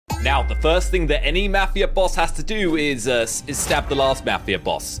Now, the first thing that any mafia boss has to do is stab the last mafia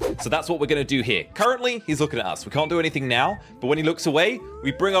boss. So that's what we're going to do here. Currently, he's looking at us. We can't do anything now, but when he looks away,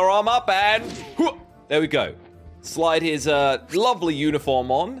 we bring our arm up and... there we go. Slide his lovely uniform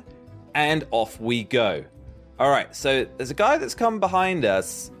on, and off we go. All right, so there's a guy that's come behind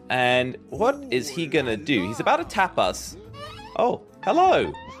us, and what is he going to do? He's about to tap us. Oh,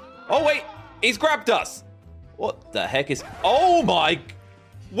 hello. Oh, wait, he's grabbed us. What the heck is... Oh, my...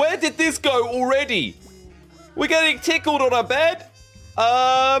 Where did this go already? We're getting tickled on our bed?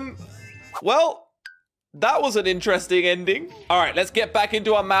 Well, that was an interesting ending. All right, let's get back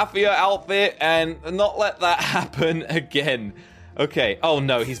into our mafia outfit and not let that happen again. Okay, oh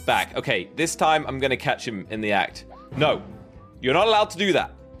no, he's back. Okay, this time I'm gonna catch him in the act. No, you're not allowed to do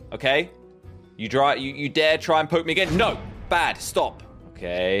that, okay? You dare try and poke me again? No, bad, stop.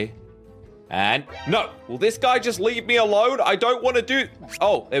 Okay. And no, will this guy just leave me alone? I don't want to do...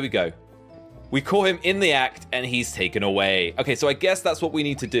 Oh, there we go. We caught him in the act and he's taken away. Okay, so I guess that's what we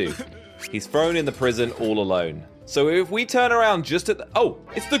need to do. He's thrown in the prison all alone. So if we turn around just at the... Oh,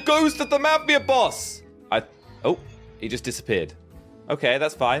 it's the ghost of the mafia boss. Oh, he just disappeared. Okay,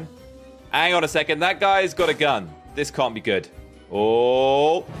 that's fine. Hang on a second. That guy's got a gun. This can't be good.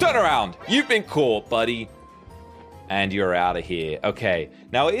 Oh, turn around. You've been caught, buddy. And you're out of here. Okay.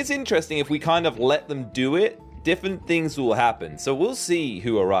 Now, it is interesting if we kind of let them do it, different things will happen. So we'll see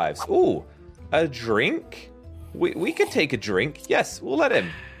who arrives. Ooh, a drink? We could take a drink. Yes, we'll let him.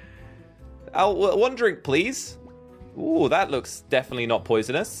 One drink, please. Ooh, that looks definitely not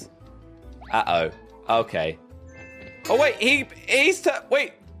poisonous. Uh-oh. Okay. Oh, wait,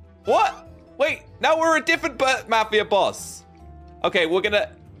 wait, what? Wait, now we're a different mafia boss. Okay, we're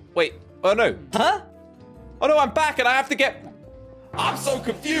gonna... Wait, oh no. Huh? Oh no, I'm back and I have to get... I'm so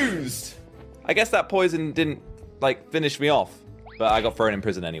confused. I guess that poison didn't, finish me off. But I got thrown in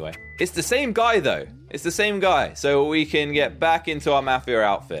prison anyway. It's the same guy, though. It's the same guy. So we can get back into our mafia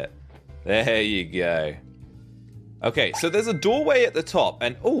outfit. There you go. Okay, so there's a doorway at the top.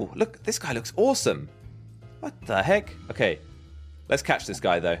 And, oh, look, this guy looks awesome. What the heck? Okay, let's catch this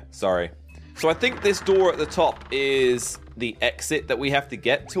guy, though. Sorry. So I think this door at the top is the exit that we have to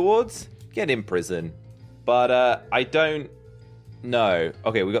get towards. Get in prison. But I don't know.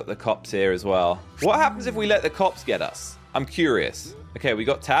 Okay, we got the cops here as well. What happens if we let the cops get us? I'm curious. Okay, we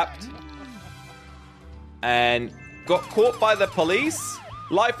got tapped. And got caught by the police.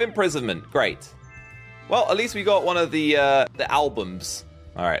 Life imprisonment. Great. Well, at least we got one of the albums.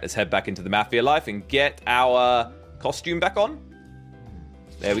 All right, let's head back into the mafia life and get our costume back on.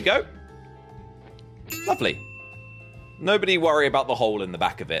 There we go. Lovely. Nobody worry about the hole in the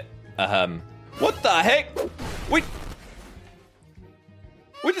back of it. What the heck? We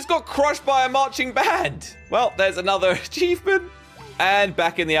just got crushed by a marching band. Well, there's another achievement. And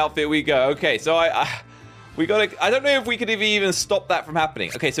back in the outfit we go. Okay, so we gotta... I don't know if we could even stop that from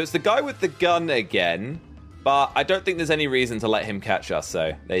happening. Okay, so it's the guy with the gun again. But I don't think there's any reason to let him catch us.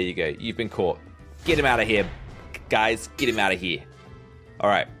 So there you go. You've been caught. Get him out of here, guys. Get him out of here. All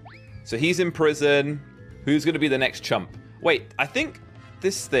right. So he's in prison. Who's going to be the next chump? Wait, I think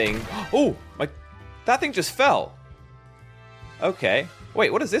this thing... Oh, that thing just fell. Okay.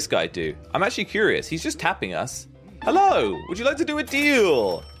 Wait, what does this guy do? I'm actually curious. He's just tapping us. Hello, would you like to do a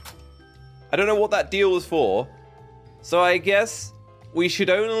deal? I don't know what that deal was for. So I guess we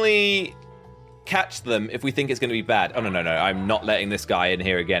should only catch them if we think it's going to be bad. Oh, no. I'm not letting this guy in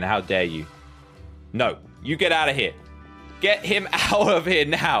here again. How dare you? No, you get out of here. Get him out of here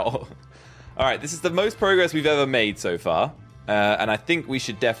now. All right, this is the most progress we've ever made so far. And I think we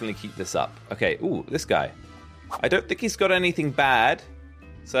should definitely keep this up. Okay, ooh, this guy. I don't think he's got anything bad.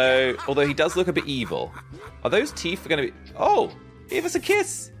 So, although he does look a bit evil. Are those teeth going to be... Oh, give us a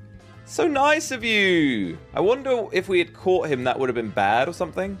kiss. So nice of you. I wonder if we had caught him, that would have been bad or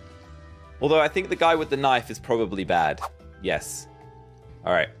something. Although I think the guy with the knife is probably bad. Yes.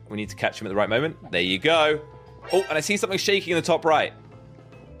 All right, we need to catch him at the right moment. There you go. Oh, and I see something shaking in the top right.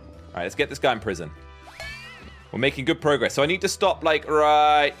 All right, let's get this guy in prison. We're making good progress. So I need to stop,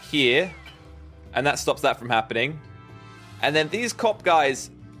 right here. And that stops that from happening. And then these cop guys,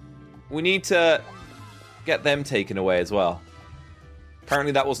 we need to get them taken away as well.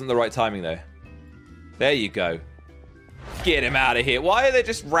 Apparently that wasn't the right timing, though. There you go. Get him out of here. Why are there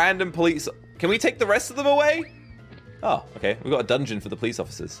just random police... Can we take the rest of them away? Oh, okay. We've got a dungeon for the police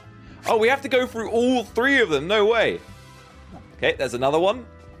officers. Oh, we have to go through all three of them. No way. Okay, there's another one.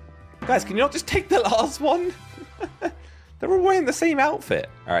 Guys, can you not just take the last one? They're all wearing the same outfit.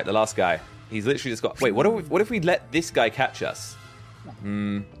 All right, the last guy. He's literally just got... Wait, what if we let this guy catch us?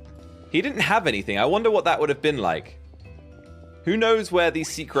 He didn't have anything. I wonder what that would have been like. Who knows where these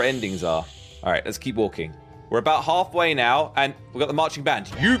secret endings are? All right, let's keep walking. We're about halfway now, and we've got the marching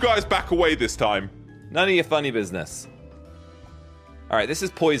band. You guys back away this time. None of your funny business. All right, this is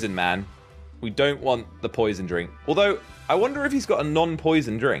Poison Man. We don't want the poison drink. Although, I wonder if he's got a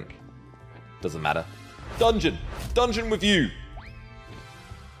non-poison drink. Doesn't matter. Dungeon. Dungeon with you.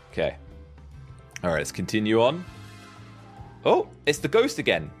 Okay. All right, let's continue on. Oh, it's the ghost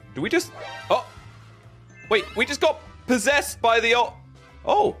again. Do we just... Oh. Wait, we just got possessed by the...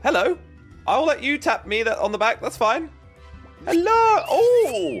 Oh, hello. I'll let you tap me that on the back. That's fine. Hello.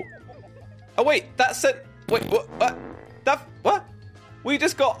 Oh. Oh, wait. That said... Wait, what? What? We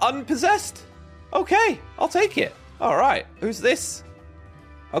just got unpossessed. Okay, I'll take it. All right. Who's this?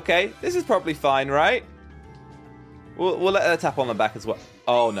 Okay, this is probably fine, right? We'll let her tap on the back as well.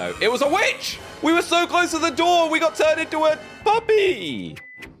 Oh, no. It was a witch! We were so close to the door, we got turned into a puppy!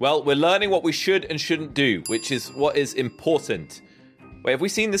 Well, we're learning what we should and shouldn't do, which is what is important. Wait, have we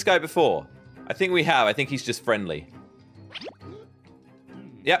seen this guy before? I think we have. I think he's just friendly.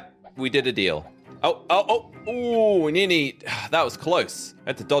 Yep, we did a deal. Oh, nearly. That was close. I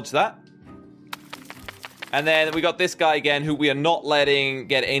had to dodge that. And then we got this guy again, who we are not letting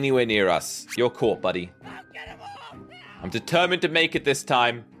get anywhere near us. You're caught, buddy. I'm determined to make it this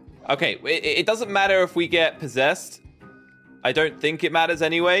time. Okay, it doesn't matter if we get possessed. I don't think it matters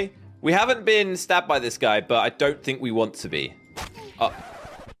anyway. We haven't been stabbed by this guy, but I don't think we want to be.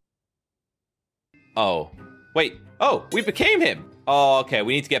 Oh. Wait. Oh, we became him. Oh, okay.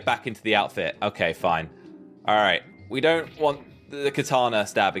 We need to get back into the outfit. Okay, fine. All right. We don't want the katana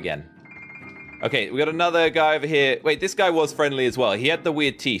stab again. Okay, we got another guy over here. Wait, this guy was friendly as well. He had the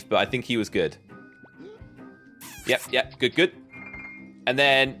weird teeth, but I think he was good. Yep, good. And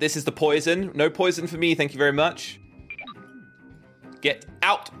then this is the poison. No poison for me, thank you very much. Get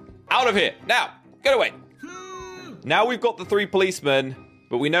out of here, now, get away. Now we've got the 3 policemen,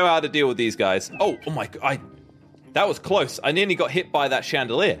 but we know how to deal with these guys. Oh my God, that was close. I nearly got hit by that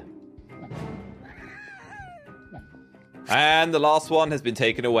chandelier. And the last one has been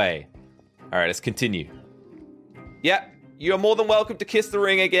taken away. All right, let's continue. Yeah, you are more than welcome to kiss the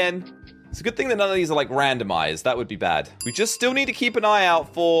ring again. It's a good thing that none of these are like randomized. That would be bad. We just still need to keep an eye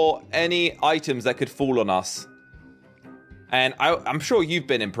out for any items that could fall on us. And I'm sure you've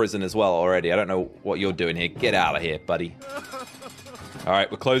been in prison as well already. I don't know what you're doing here. Get out of here, buddy. All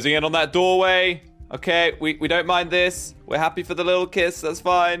right, we're closing in on that doorway. Okay, we don't mind this. We're happy for the little kiss. That's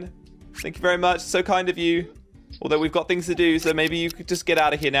fine. Thank you very much. So kind of you. Although we've got things to do, so maybe you could just get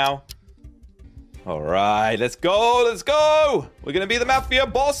out of here now. All right, let's go. Let's go. We're going to be the mafia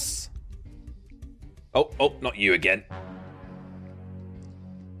boss. Oh, not you again.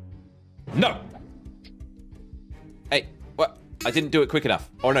 No. Hey, what? I didn't do it quick enough.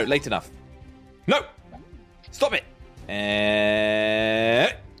 Or no, late enough. No. Stop it.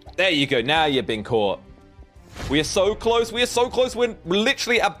 And there you go. Now you've been caught. We are so close. We are so close. We're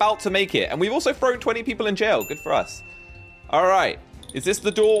literally about to make it. And we've also thrown 20 people in jail. Good for us. All right. Is this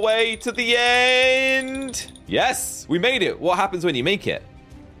the doorway to the end? Yes, we made it. What happens when you make it?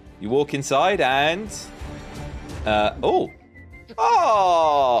 You walk inside and... Oh,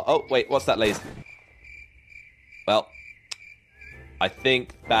 wait, what's that laser? Well, I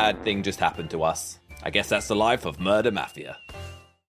think bad thing just happened to us. I guess that's the life of Murder Mafia.